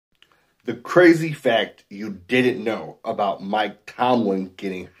The crazy fact you didn't know about Mike Tomlin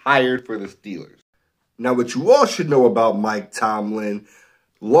getting hired for the Steelers. Now, what you all should know about Mike Tomlin,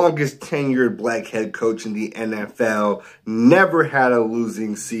 longest tenured black head coach in the NFL, never had a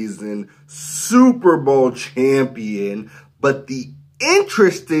losing season, Super Bowl champion. But the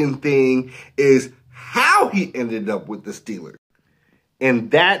interesting thing is how he ended up with the Steelers. And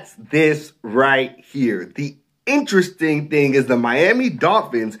that's this right here. The interesting thing is the Miami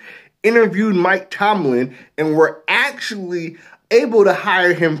Dolphins interviewed Mike Tomlin and were actually able to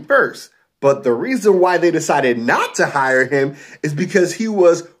hire him first. But the reason why they decided not to hire him is because he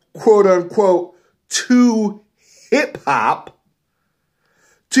was, quote unquote, too hip-hop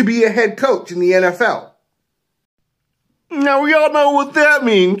to be a head coach in the NFL. Now, we all know what that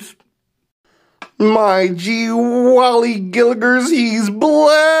means. My gee, Wally Gilligers, he's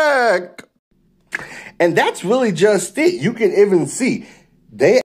black. And that's really just it. You can even see they